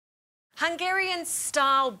Hungarian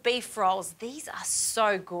style beef rolls. These are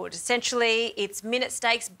so good. Essentially, it's minute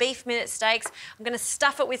steaks, beef minute steaks. I'm going to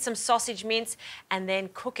stuff it with some sausage mince and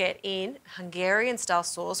then cook it in Hungarian style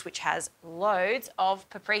sauce, which has loads of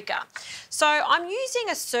paprika. So I'm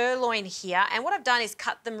using a sirloin here, and what I've done is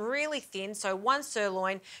cut them really thin. So one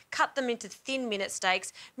sirloin, cut them into thin minute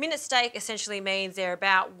steaks. Minute steak essentially means they're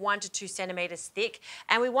about 1 to 2 centimetres thick,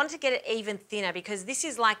 and we want to get it even thinner because this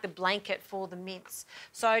is like the blanket for the mince.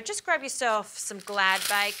 So just grab yourself some Glad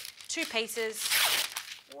Bake, 2 pieces,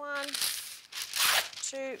 1,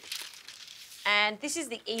 2, and this is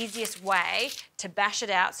the easiest way to bash it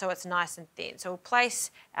out so it's nice and thin. So we'll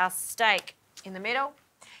place our steak in the middle.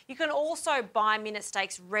 You can also buy minute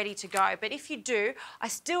steaks ready to go, but if you do, I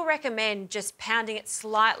still recommend just pounding it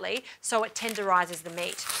slightly so it tenderises the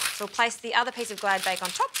meat. So we'll place the other piece of Glad Bake on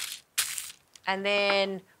top, and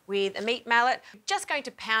then with a meat mallet, just going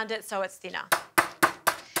to pound it so it's thinner.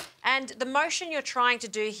 And the motion you're trying to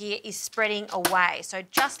do here is spreading away. So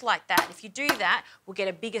just like that. If you do that, we'll get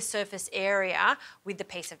a bigger surface area with the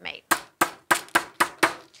piece of meat.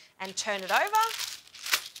 And turn it over.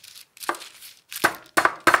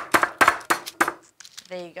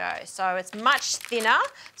 There you go. So it's much thinner,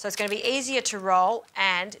 so it's going to be easier to roll,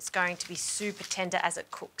 and it's going to be super tender as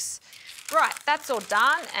it cooks. Right, that's all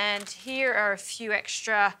done, and here are a few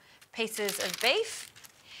extra pieces of beef.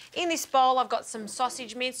 In this bowl, I've got some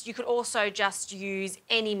sausage mince. You could also just use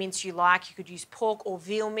any mince you like. You could use pork or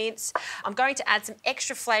veal mince. I'm going to add some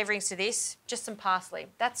extra flavourings to this, just some parsley.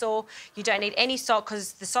 That's all. You don't need any salt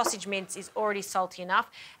because the sausage mince is already salty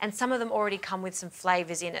enough, and some of them already come with some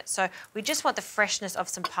flavours in it. So we just want the freshness of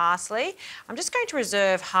some parsley. I'm just going to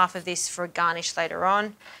reserve half of this for a garnish later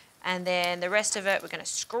on, and then the rest of it we're going to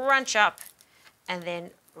scrunch up and then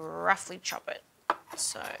roughly chop it.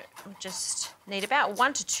 So I just need about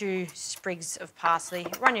 1 to 2 sprigs of parsley.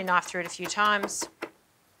 Run your knife through it a few times,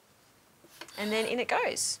 and then in it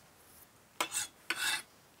goes.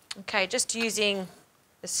 Okay, just using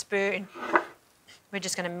the spoon, we're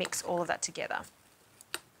just going to mix all of that together.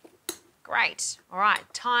 Great. All right,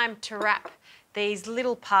 time to wrap these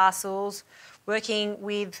little parcels, working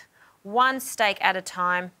with 1 steak at a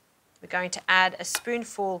time. We're going to add a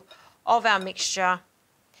spoonful of our mixture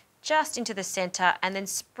just into the centre and then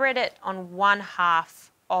spread it on 1/2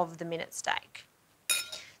 of the minute steak.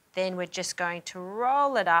 Then we're just going to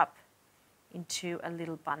roll it up into a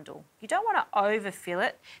little bundle. You don't want to overfill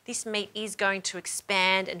it. This meat is going to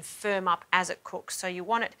expand and firm up as it cooks, so you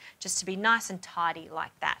want it just to be nice and tidy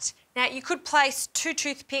like that. Now, you could place 2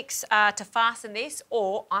 toothpicks to fasten this,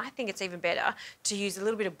 or I think it's even better to use a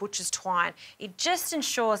little bit of butcher's twine. It just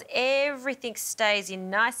ensures everything stays in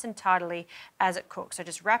nice and tidily as it cooks. So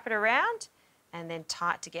just wrap it around and then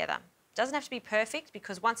tie it together. It doesn't have to be perfect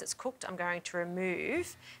because once it's cooked, I'm going to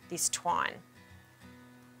remove this twine.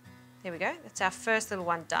 There we go, that's our first little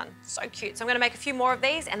one done. So cute. So I'm going to make a few more of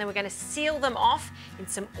these, and then we're going to seal them off in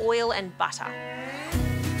some oil and butter.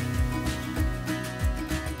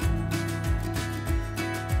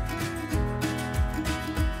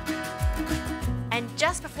 And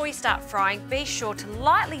just before you start frying, be sure to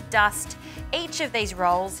lightly dust each of these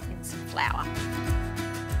rolls in some flour.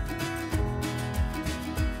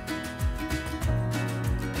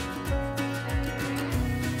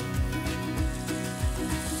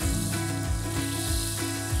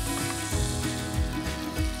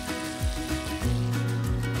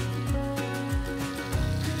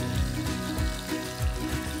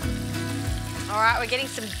 All right, we're getting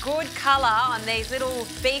some good colour on these little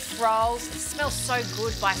beef rolls. It smells so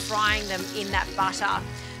good by frying them in that butter.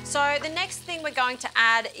 So the next thing we're going to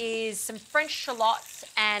add is some French shallots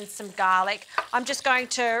and some garlic. I'm just going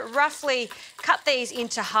to roughly cut these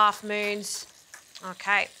into half moons.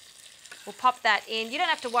 Okay, we'll pop that in. You don't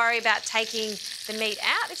have to worry about taking the meat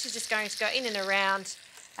out. This is just going to go in and around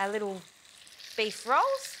our little beef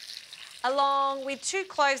rolls. Along with 2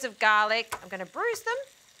 cloves of garlic, I'm going to bruise them,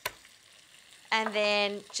 and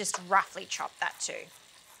then just roughly chop that too.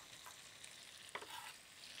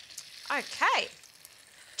 Okay,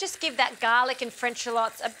 just give that garlic and French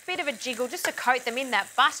shallots a bit of a jiggle just to coat them in that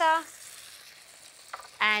butter,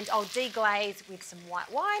 and I'll deglaze with some white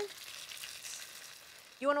wine.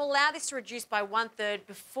 You want to allow this to reduce by 1/3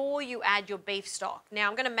 before you add your beef stock. Now,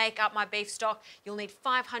 I'm going to make up my beef stock. You'll need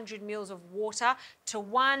 500 ml of water to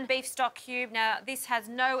 1 beef stock cube. Now, this has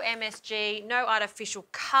no MSG, no artificial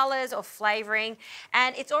colours or flavouring,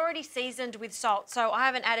 and it's already seasoned with salt. So I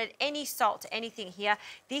haven't added any salt to anything here.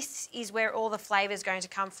 This is where all the flavour is going to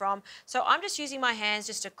come from. So I'm just using my hands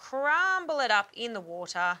just to crumble it up in the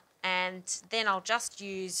water, and then I'll just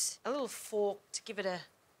use a little fork to give it a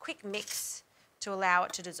quick mix to allow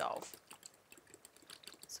it to dissolve.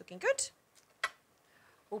 looking good.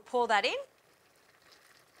 We'll pour that in.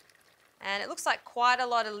 And it looks like quite a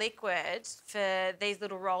lot of liquid for these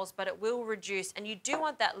little rolls, but it will reduce. And you do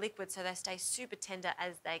want that liquid so they stay super tender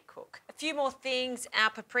as they cook. A few more things. Our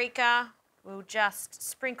paprika, we'll just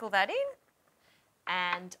sprinkle that in.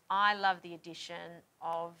 And I love the addition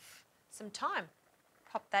of some thyme.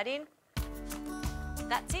 Pop that in.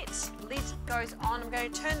 That's it. Lid goes on. I'm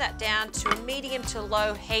going to turn that down to a medium to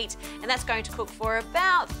low heat, and that's going to cook for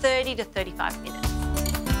about 30 to 35 minutes.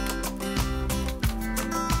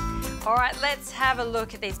 All right, let's have a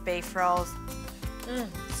look at these beef rolls. It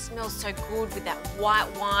smells so good with that white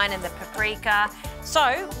wine and the paprika.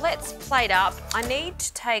 So let's plate up. I need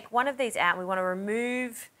to take one of these out. We want to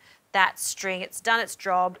remove that string. It's done its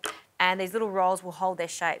job, and these little rolls will hold their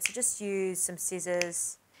shape. So just use some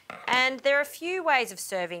scissors. And there are a few ways of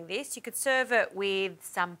serving this. You could serve it with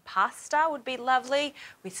some pasta, would be lovely,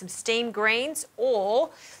 with some steamed greens, or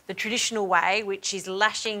the traditional way, which is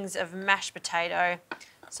lashings of mashed potato.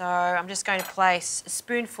 So I'm just going to place a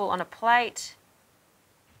spoonful on a plate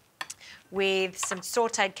with some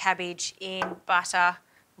sautéed cabbage in butter.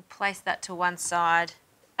 We'll place that to one side.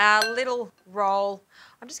 Our little roll,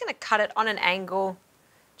 I'm just going to cut it on an angle,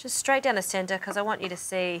 just straight down the centre, because I want you to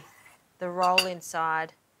see the roll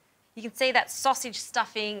inside. You can see that sausage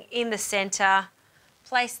stuffing in the centre.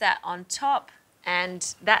 Place that on top,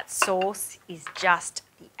 and that sauce is just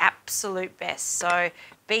the absolute best. So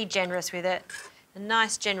be generous with it. A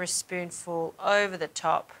nice generous spoonful over the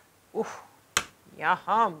top. Ooh,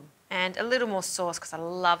 yum. And a little more sauce, because I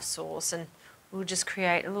love sauce, and we'll just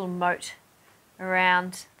create a little moat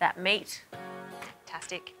around that meat.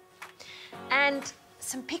 Fantastic. And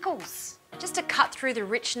some pickles, just to cut through the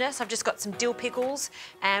richness. I've just got some dill pickles,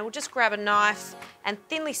 and we'll just grab a knife and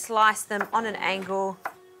thinly slice them on an angle.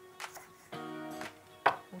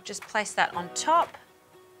 We'll just place that on top.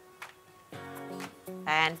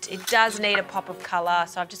 And it does need a pop of colour,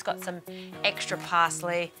 so I've just got some extra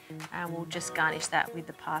parsley, and we'll just garnish that with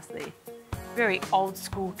the parsley. Very old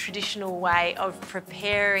school, traditional way of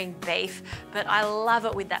preparing beef, but I love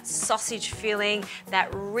it with that sausage filling, that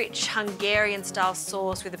rich Hungarian style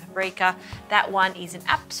sauce with the paprika. That one is an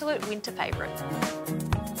absolute winter favourite.